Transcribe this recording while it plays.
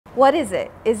What is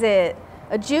it? Is it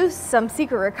a juice, some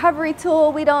secret recovery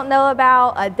tool we don't know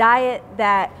about, a diet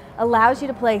that allows you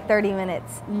to play 30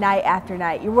 minutes night after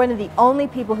night? You're one of the only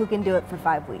people who can do it for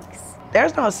 5 weeks.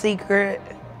 There's no secret.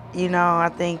 You know, I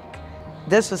think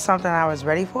this was something I was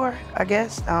ready for, I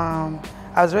guess. I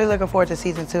was really looking forward to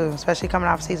season 2, especially coming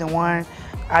off season 1.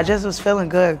 I just was feeling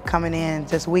good coming in,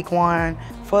 just week 1,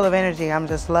 full of energy. I'm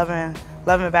just loving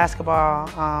basketball.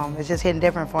 It's just hitting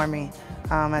different for me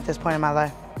at this point in my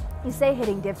life. You say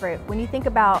hitting different. When you think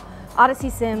about Odyssey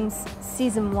Sims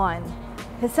season 1,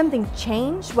 has something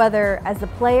changed, whether as the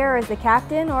player, as the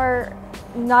captain, or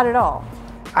not at all?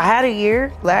 I had a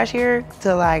year last year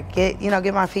to like get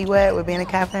my feet wet with being a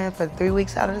captain for 3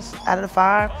 weeks out of the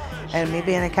 5, and me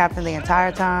being a captain the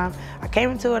entire time. I came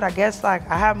into it, I guess, like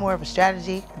I have more of a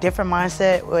strategy, different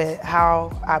mindset with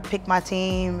how I picked my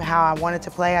team, how I wanted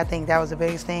to play. I think that was the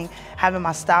biggest thing. Having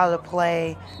my style of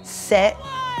play set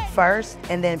first,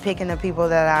 and then picking the people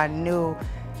that I knew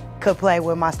could play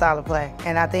with my style of play.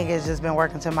 And I think it's just been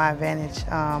working to my advantage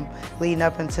leading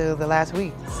up into the last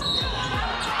week.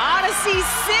 Odyssey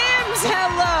Sims,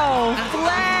 hello,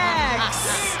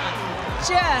 flex,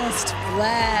 just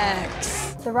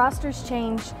flex. The rosters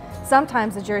change,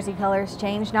 sometimes the jersey colors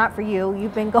change, not for you,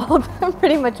 you've been gold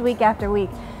pretty much week after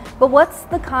week. But what's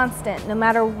the constant, no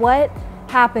matter what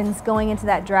happens going into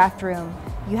that draft room?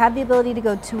 You have the ability to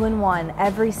go 2-1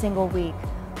 every single week.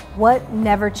 What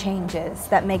never changes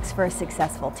that makes for a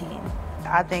successful team?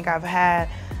 I think I've had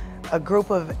a group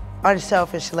of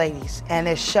unselfish ladies, and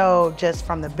it showed just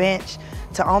from the bench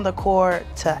to on the court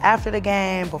to after the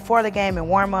game, before the game, and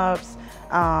warm-ups.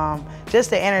 Just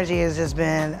the energy has just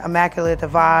been immaculate, the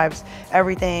vibes,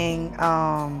 everything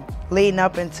leading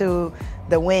up into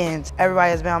the wins.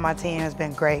 Everybody that's been on my team has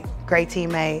been great. Great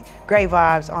teammate, great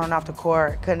vibes on and off the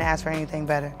court. Couldn't ask for anything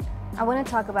better. I want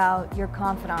to talk about your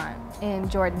confidant in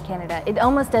Jordan, Canada. It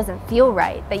almost doesn't feel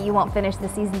right that you won't finish the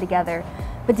season together.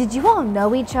 But did you all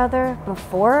know each other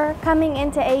before coming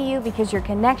into AU? Because your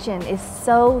connection is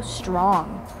so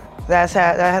strong. That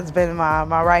has been my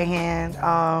right hand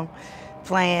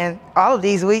playing all of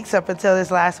these weeks up until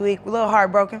this last week. A little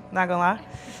heartbroken, not gonna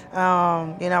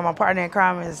lie. You know, my partner in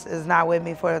crime is not with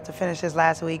me to finish this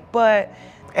last week. But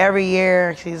every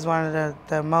year, she's one of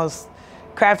the most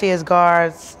craftiest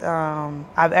guards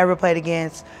I've ever played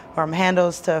against, from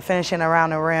handles to finishing around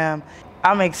the rim.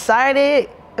 I'm excited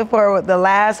for the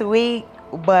last week,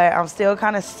 but I'm still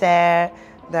kind of sad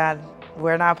that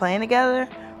we're not playing together.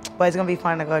 But it's gonna be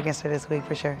fun to go against her this week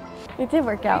for sure. It did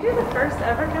work out. You did the first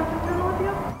ever captain tournament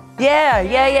with you?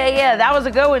 Yeah. That was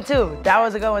a good one too.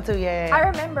 Yeah. I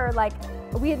remember, like,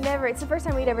 it's the first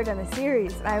time we'd ever done a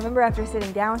series. And I remember after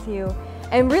sitting down with you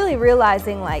and really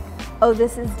realizing, like, oh,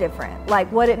 this is different.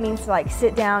 Like, what it means to, like,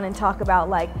 sit down and talk about,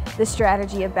 like, the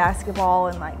strategy of basketball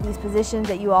and, like, these positions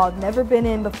that you all have never been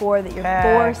in before that you're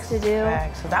forced to do.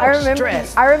 So that was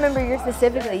stress. I remember you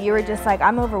specifically, you were just like,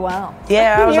 I'm overwhelmed.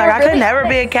 Yeah, I was like, I could never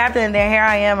be a captain, and then here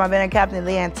I am. I've been a captain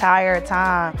the entire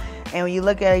time. And when you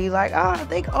look at it, you're like, oh, I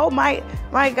think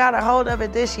Mike got a hold of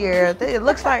it this year. It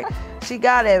looks like she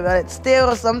got it, but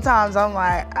still sometimes I'm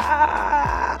like,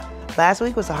 ah. Last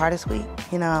week was the hardest week,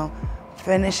 you know,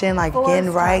 finishing, like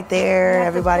getting right there.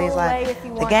 Everybody's like,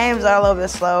 the games are a little bit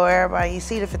slower. Everybody, you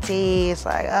see the fatigue. It's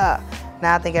like,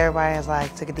 Now I think everybody has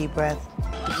like took a deep breath.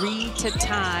 3 to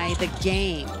tie the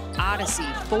game. Odyssey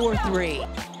 4-3.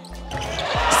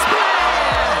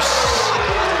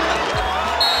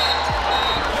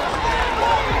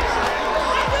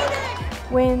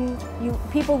 When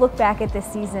people look back at this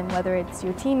season, whether it's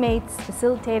your teammates,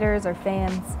 facilitators, or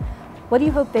fans, what do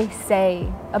you hope they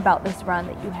say about this run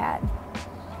that you had?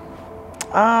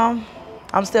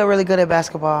 I'm still really good at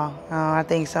basketball. I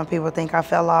think some people think I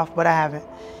fell off, but I haven't.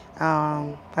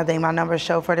 I think my numbers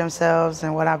show for themselves,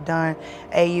 and what I've done,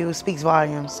 AU speaks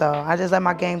volumes. So I just let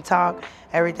my game talk.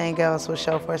 Everything else will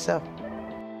show for itself.